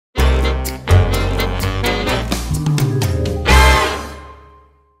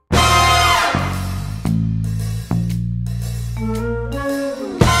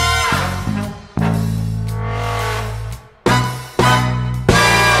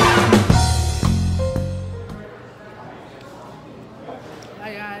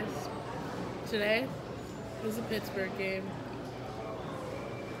Today was a Pittsburgh game.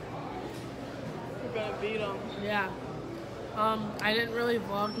 We're gonna beat them. Yeah. I didn't really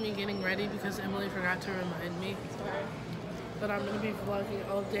vlog me getting ready because Emily forgot to remind me. Sorry. But I'm gonna be vlogging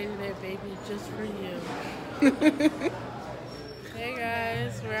all day today, baby, just for you. Hey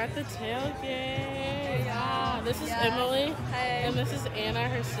guys, we're at the tailgate. Yeah. This is Emily. Hey. And this is Anna,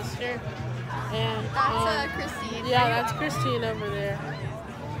 her sister. And That's Christine. Yeah, that's Christine over there.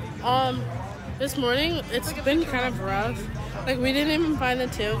 This morning it's been kind of rough. Like we didn't even find the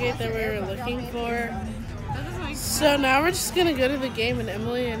tailgate that we were looking for. So now we're just gonna go to the game, and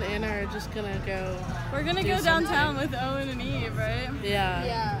Emily and Anna are just gonna go. We're gonna go downtown with Owen and Eve, right? Yeah.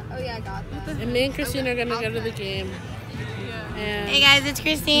 Yeah. Oh yeah, I got that. And me and Christine are gonna go to the game. Yeah. And hey guys, it's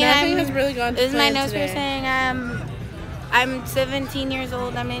Christine. Nothing has really gone. This is my nose nose piercing. I'm 17 years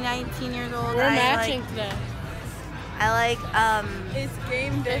old. I'm 19 years old. We're matching today. I like It's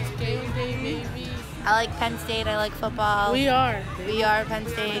game day. It's game day, baby. I like Penn State. I like football. We are. We are Penn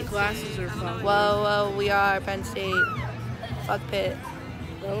State. The glasses are fun. Whoa, we are Penn State. Fuck Pitt.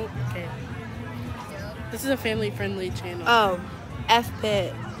 Oh, okay. This is a family-friendly channel. Oh, F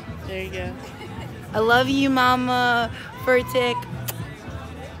Pitt. There you go. I love you, Mama Furtick.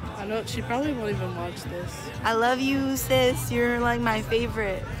 I know she probably won't even watch this. I love you, sis. You're like my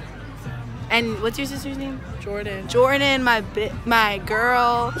favorite. And what's your sister's name? Jordan. Jordan, my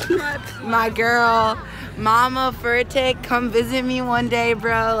girl, my girl, Mama Furtick. Come visit me one day,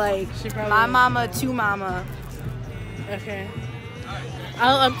 bro. Like my mama to mama. Okay.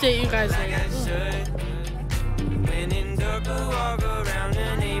 I'll update you guys later. When in dark, walk around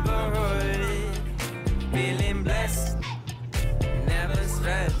the neighborhood, feeling blessed, never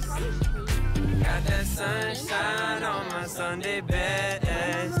stressed. Got that sunshine on my Sunday best.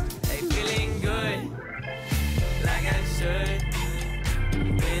 Hey, feeling good, like I should.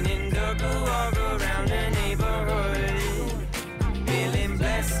 When in dark, walk around the neighborhood, feeling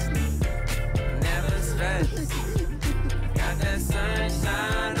blessed, never stressed. Got that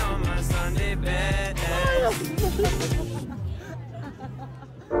sunshine on my Sunday best.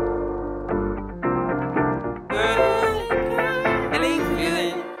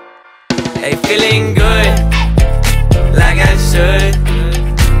 Hey, feeling good, like I should.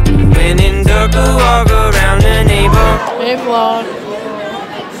 When in dark, walk around the neighborhood. Hey vlog.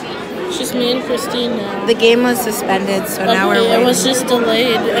 It's just me and Christine now. The game was suspended, so now we're waiting. It was just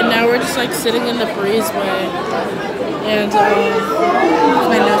delayed, and now we're just like sitting in the breezeway. And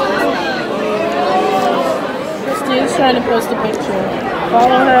my nose. Christine's trying to post a picture.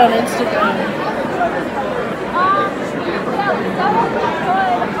 Follow her on Instagram.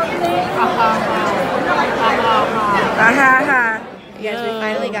 Yes, we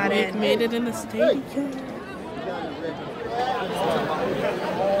finally got it. We made it in the stadium.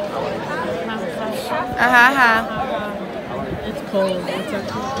 It's cold. It's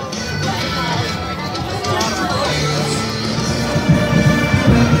okay.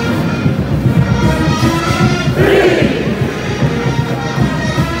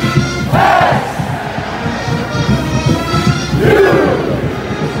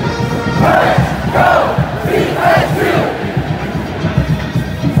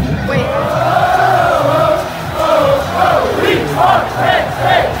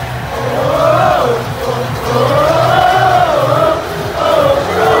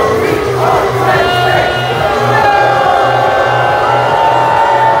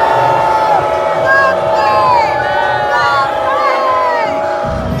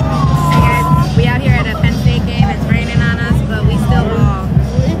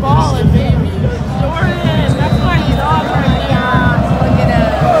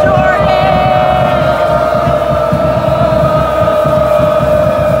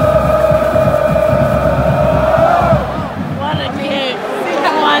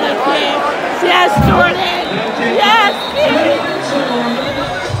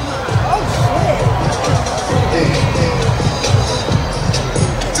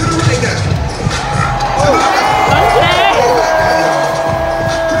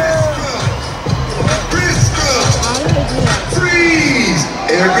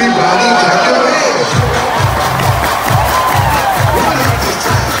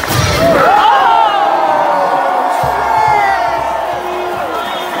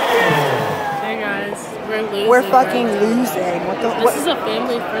 We're fucking losing. This is a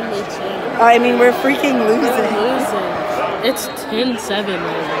family-friendly channel. I mean, we're freaking losing. We're losing. It's 10-7.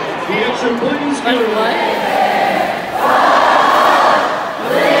 Like what?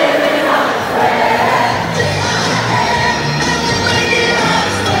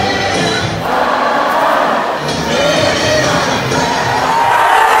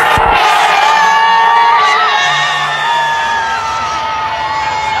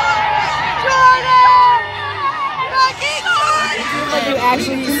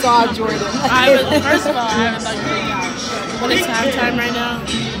 actually saw Jordan. First of all, I haven't like freaked out. But it's halftime right now.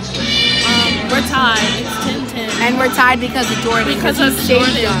 We're tied. It's 10-10. And we're tied because of Jordan. Because of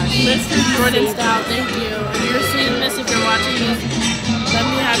Jordan. Mr. Jordan Style, thank you. If you're seeing this, if you're watching this, let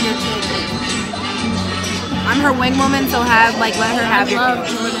me have your children. I'm her wing woman, so let her have your I love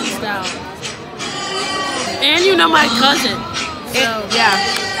Jordan Style. And you know my cousin. So. Yeah.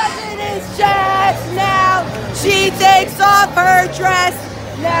 It is just now. She takes off her dress.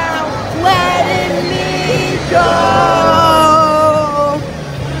 Now letting me go.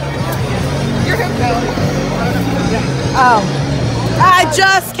 Oh, I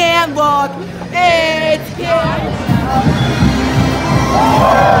just can't walk. It's getting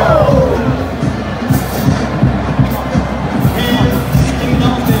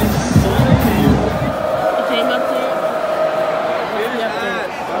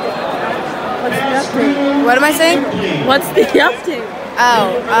What am I saying? What's the update?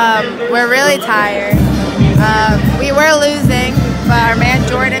 Oh, we're really tired. We were losing, but our man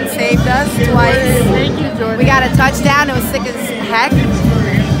Jordan saved us twice. Thank you, Jordan. We got a touchdown. It was sick as heck.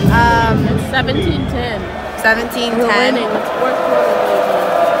 It's 17-10. 17-10. We're winning. It's fourth quarter, baby.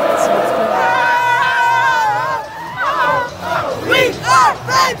 So it's good. We are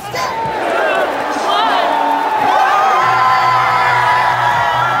Penn State!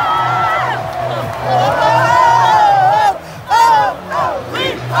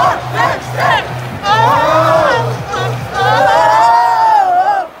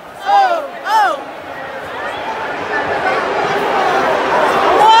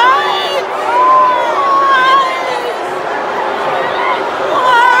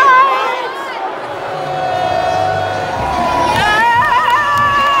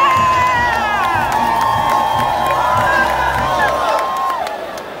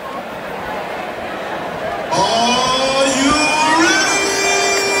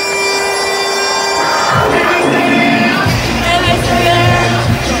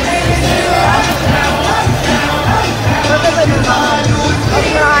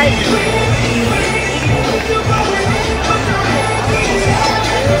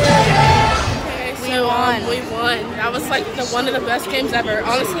 We won. That was like one of the best games ever.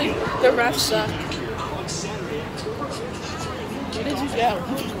 Honestly, the refs suck. Where did you go?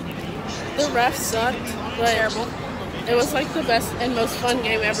 The refs sucked, but it was like the best and most fun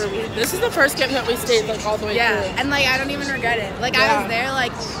game ever. This is the first game that we stayed like all the way through. And I don't even regret it. I was there,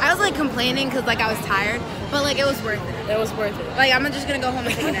 I was complaining because I was tired, but it was worth it. It was worth it. I'm just gonna go home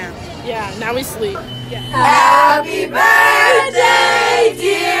and take a nap. Yeah, now we sleep. Yeah. Happy birthday,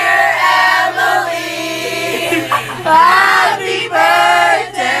 dear Emily. Happy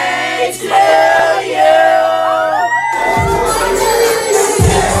birthday to you.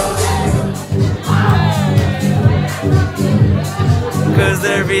 Cause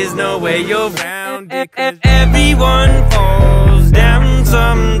there is no way you're round it. Cause everyone falls down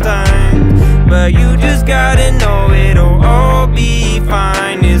sometime, but you just gotta know it'll all be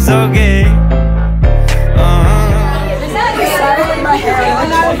fine. It's okay.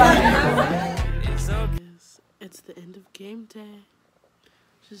 It's the end of game day.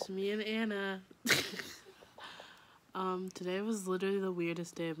 Just me and Anna. Today was literally the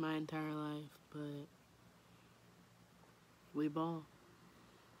weirdest day of my entire life, but we ball.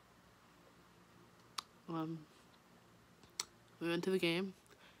 We went to the game,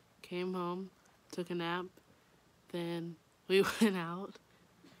 came home, took a nap, then we went out,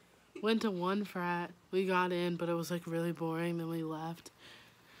 went to one frat, we got in, but it was really boring, then we left.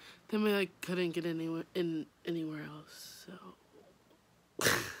 Then we couldn't get anywhere else, so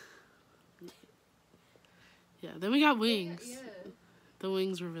yeah. Then we got wings. Yeah. The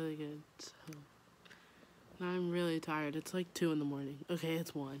wings were really good. So now I'm really tired. It's 2 in the morning. Okay,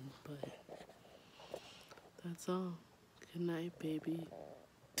 it's 1, but that's all. Good night, baby.